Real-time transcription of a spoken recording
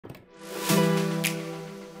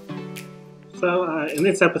In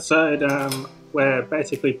this episode, we're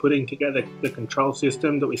basically putting together the control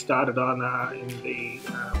system that we started on in the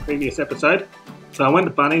previous episode. So I went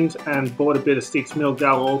to Bunnings and bought a bit of 6mm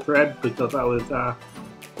gal all thread because I was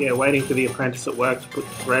waiting for the apprentice at work to put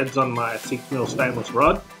the threads on my 6mm stainless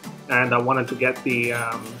rod, and I wanted to get the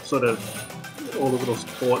sort of all the little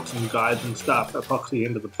supports and guides and stuff epoxy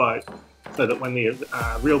into the boat so that when the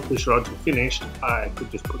real push rods were finished, I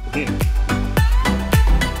could just put them in.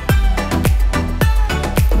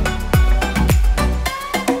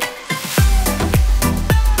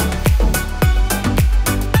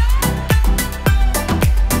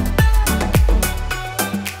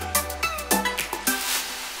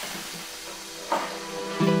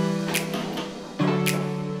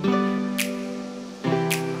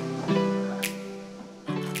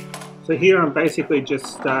 So here I'm basically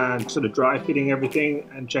just sort of dry fitting everything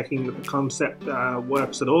and checking that the concept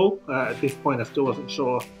works at all. At this point I still wasn't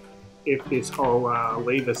sure if this whole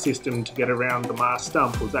lever system to get around the mast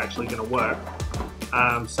stump was actually going to work.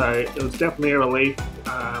 So it was definitely a relief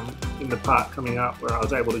in the part coming up where I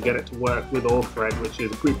was able to get it to work with all thread, which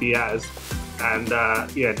is grippy as, and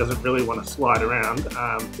it doesn't really want to slide around.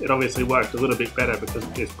 It obviously worked a little bit better because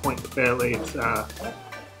at this point the fair leads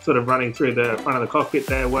sort of running through the front of the cockpit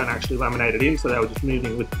there weren't actually laminated in, so they were just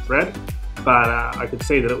moving with the thread. But I could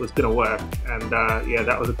see that it was going to work, and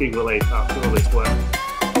that was a big relief after all this work.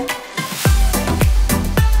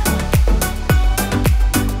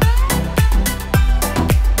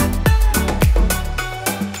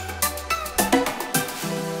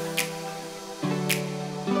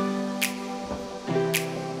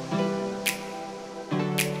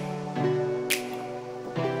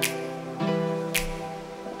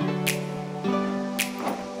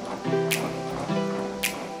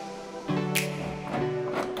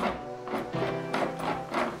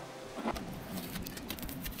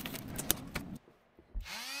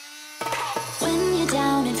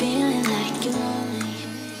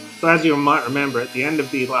 So as you might remember, at the end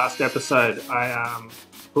of the last episode, I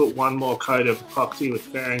put one more coat of epoxy with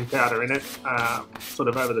fairing powder in it, sort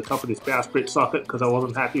of over the top of this bowsprit socket because I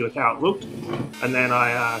wasn't happy with how it looked. And then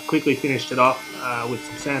I quickly finished it off with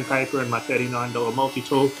some sandpaper and my $39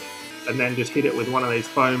 multi-tool, and then just hit it with one of these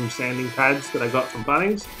foam sanding pads that I got from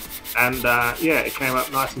Bunnings. And it came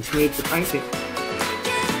up nice and smooth for painting.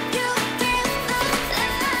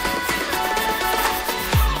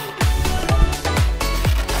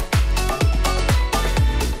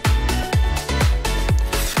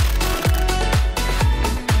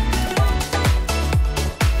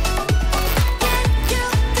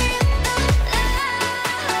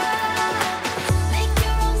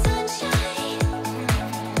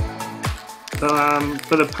 So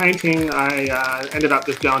for the painting, I ended up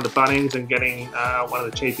just going to Bunnings and getting one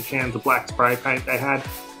of the cheaper cans of black spray paint they had.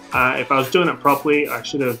 If I was doing it properly, I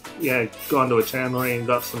should have gone to a chandlery and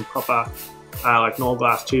got some proper like an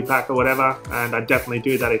all-glass 2-pack or whatever, and I'd definitely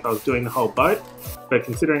do that if I was doing the whole boat. But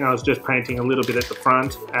considering I was just painting a little bit at the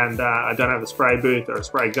front, and I don't have a spray booth or a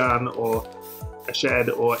spray gun or a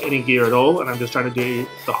shed or any gear at all, and I'm just trying to do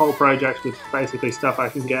the whole project with basically stuff I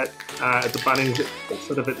can get at the Bunnings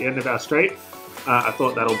sort of at the end of our street, I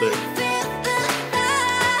thought that'll do.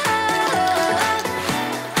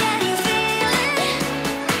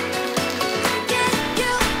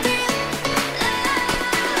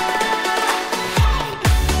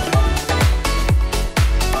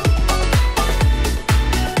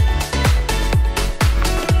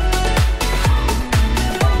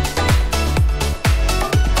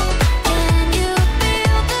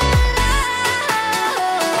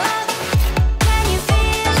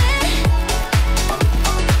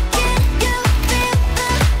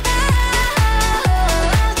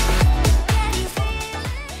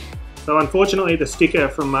 So unfortunately the sticker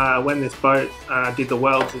from when this boat did the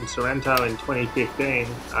welds in Sorrento in 2015,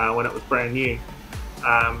 when it was brand new,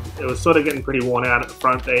 it was sort of getting pretty worn out at the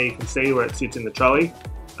front there. You can see where it sits in the trolley.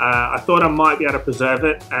 I thought I might be able to preserve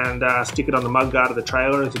it and stick it on the mudguard of the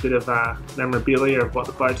trailer as a bit of memorabilia of what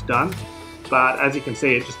the boat's done. But as you can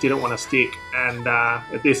see, it just didn't want to stick, and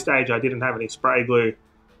at this stage I didn't have any spray glue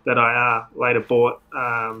that I later bought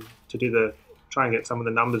to try and get some of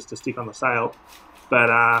the numbers to stick on the sail. But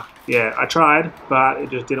I tried, but it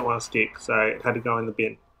just didn't want to stick, so it had to go in the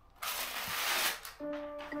bin.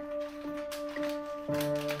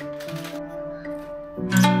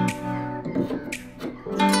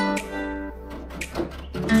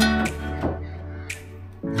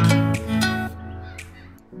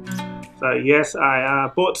 So yes, I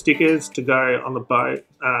bought stickers to go on the boat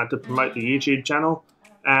to promote the YouTube channel.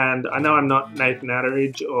 And I know I'm not Nathan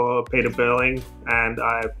Atteridge or Peter Burling, and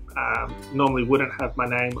I normally wouldn't have my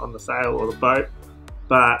name on the sail or the boat,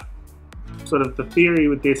 but sort of the theory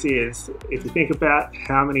with this is, if you think about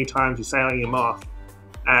how many times you're sailing your Moth,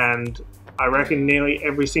 and I reckon nearly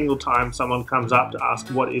every single time someone comes up to ask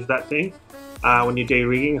what is that thing when you're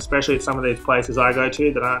de-rigging, especially at some of these places I go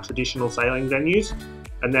to that aren't traditional sailing venues.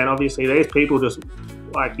 And then obviously these people just,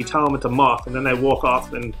 like, you tell them it's a Moth and then they walk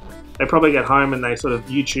off, and they probably get home and they sort of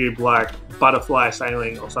YouTube like butterfly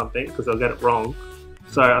sailing or something because they'll get it wrong.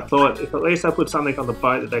 So I thought if at least I put something on the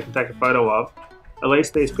boat that they can take a photo of, at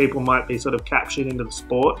least these people might be sort of captured into the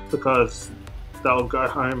sport, because they'll go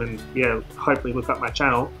home and hopefully look up my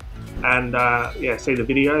channel and see the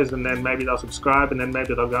videos, and then maybe they'll subscribe, and then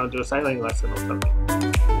maybe they'll go and do a sailing lesson or something.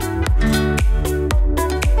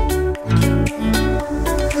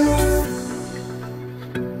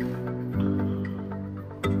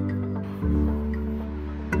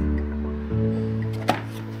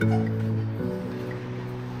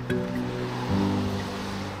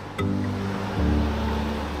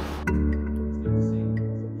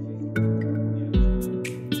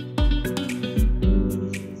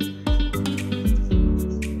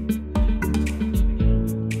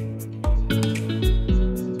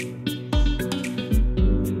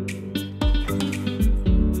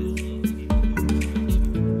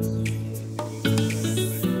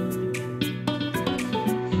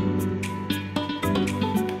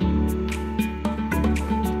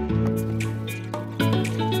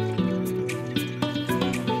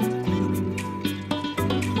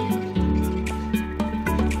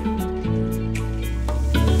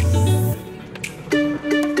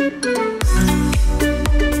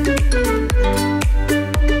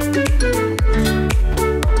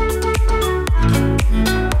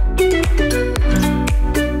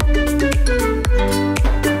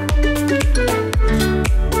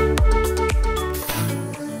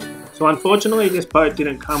 So unfortunately this boat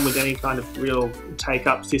didn't come with any kind of real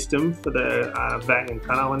take-up system for the vang and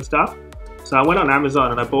cunno and stuff. So I went on Amazon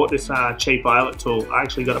and I bought this cheap eyelet tool. I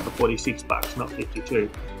actually got it for 46 bucks, not 52.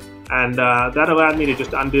 And that allowed me to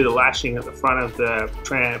just undo the lashing at the front of the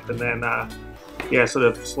tramp, and then sort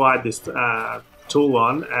of slide this tool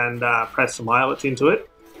on and press some eyelets into it.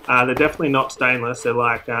 They're definitely not stainless. They're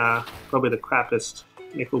like probably the crappiest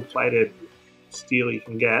nickel-plated steel you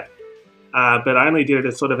can get. But I only did it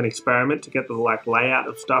as sort of an experiment to get the layout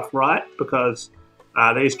of stuff right, because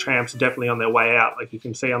these tramps are definitely on their way out. Like you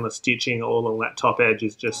can see on the stitching, all on that top edge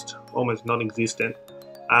is just almost non-existent.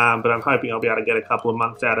 But I'm hoping I'll be able to get a couple of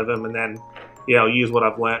months out of them, and then I'll use what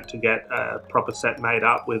I've learnt to get a proper set made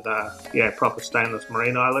up with proper stainless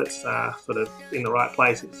marine eyelets sort of in the right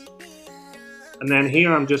places. And then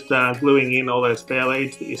here I'm just gluing in all those fair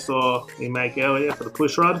leads that you saw me make earlier for the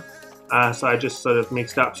pushrod. So I just sort of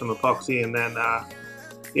mixed up some epoxy and then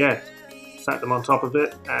sat them on top of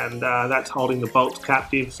it, and that's holding the bolts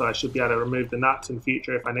captive, so I should be able to remove the nuts in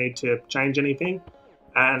future if I need to change anything.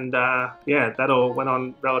 And that all went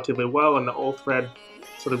on relatively well, and the all thread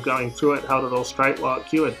sort of going through it held it all straight while it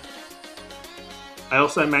cured. I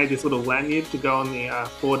also made this little lanyard to go on the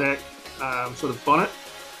foredeck sort of bonnet,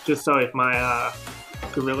 just so if my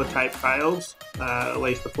Gorilla Tape fails, at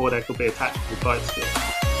least the foredeck will be attached to the boat still.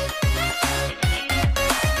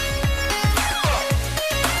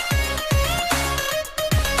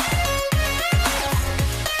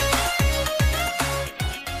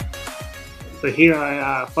 So here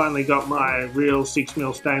I finally got my real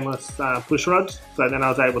 6mm stainless push rods, so then I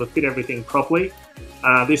was able to fit everything properly.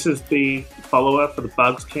 This is the follower for the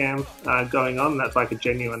Bugs cam going on. That's like a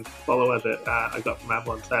genuine follower that I got from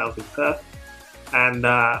Avalon Sales in Perth. And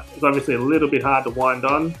it's obviously a little bit hard to wind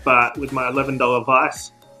on, but with my $11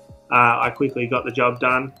 vise, I quickly got the job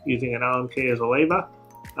done using an Allen key as a lever.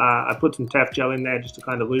 I put some Tef gel in there just to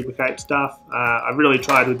kind of lubricate stuff. I really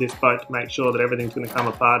tried with this boat to make sure that everything's going to come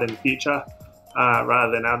apart in the future,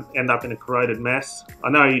 rather than end up in a corroded mess. I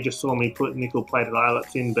know you just saw me put nickel plated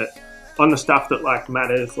eyelets in, but on the stuff that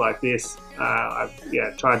matters like this, I've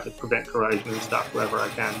tried to prevent corrosion and stuff wherever I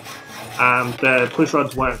can. The push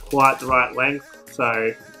rods weren't quite the right length,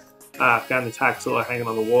 so I found this hacksaw hanging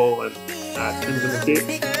on the wall and trimmed them a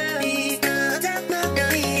bit.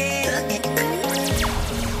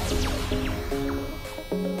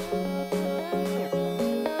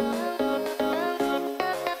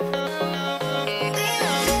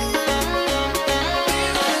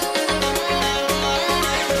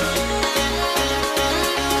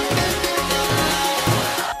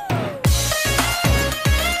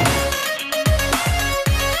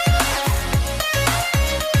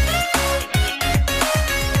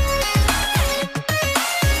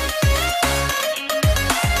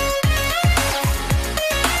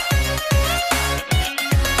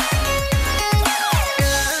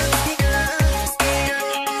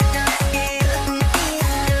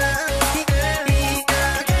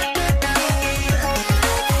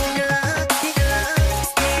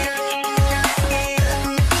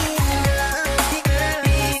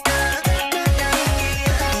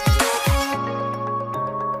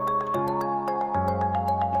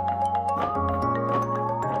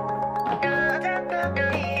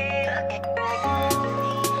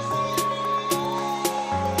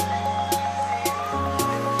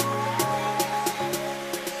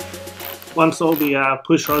 once all the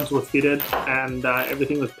push rods were fitted and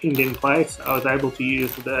everything was pinned in place, I was able to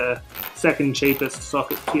use the second cheapest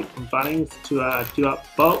socket kit from Bunnings to do up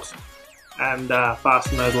bolts and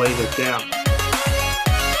fasten those levers down.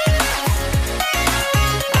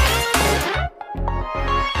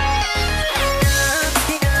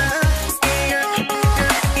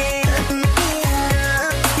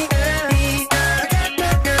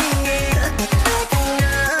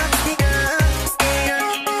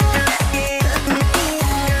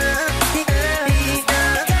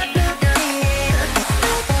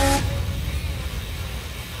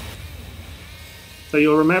 So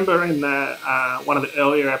you'll remember in one of the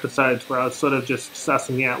earlier episodes where I was sort of just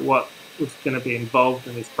sussing out what was going to be involved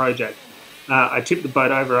in this project. I tipped the boat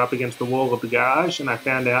over up against the wall of the garage, and I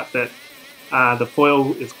found out that the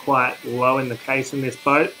foil is quite low in the case in this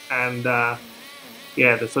boat, and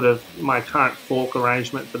yeah, the sort of my current fork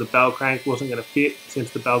arrangement for the bell crank wasn't going to fit,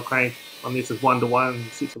 since the bell crank on this is 1-to-1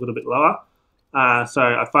 and sits a little bit lower. So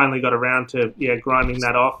I finally got around to grinding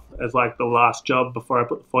that off as like the last job before I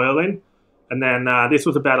put the foil in. And then this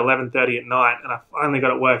was about 11:30 at night, and I finally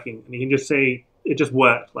got it working. And you can just see it just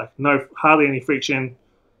worked. Like hardly any friction.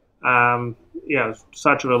 Yeah, it was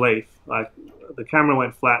such a relief. Like the camera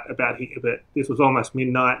went flat about here, but this was almost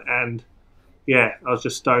midnight, and yeah, I was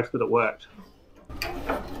just stoked that it worked.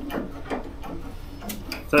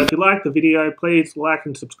 So if you liked the video, please like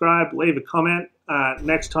and subscribe. Leave a comment.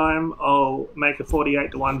 Next time I'll make a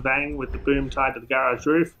 48-to-1 vang with the boom tied to the garage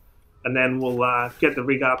roof. And then we'll get the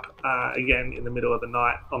rig up again in the middle of the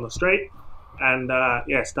night on the street and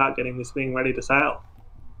yeah, start getting this thing ready to sail.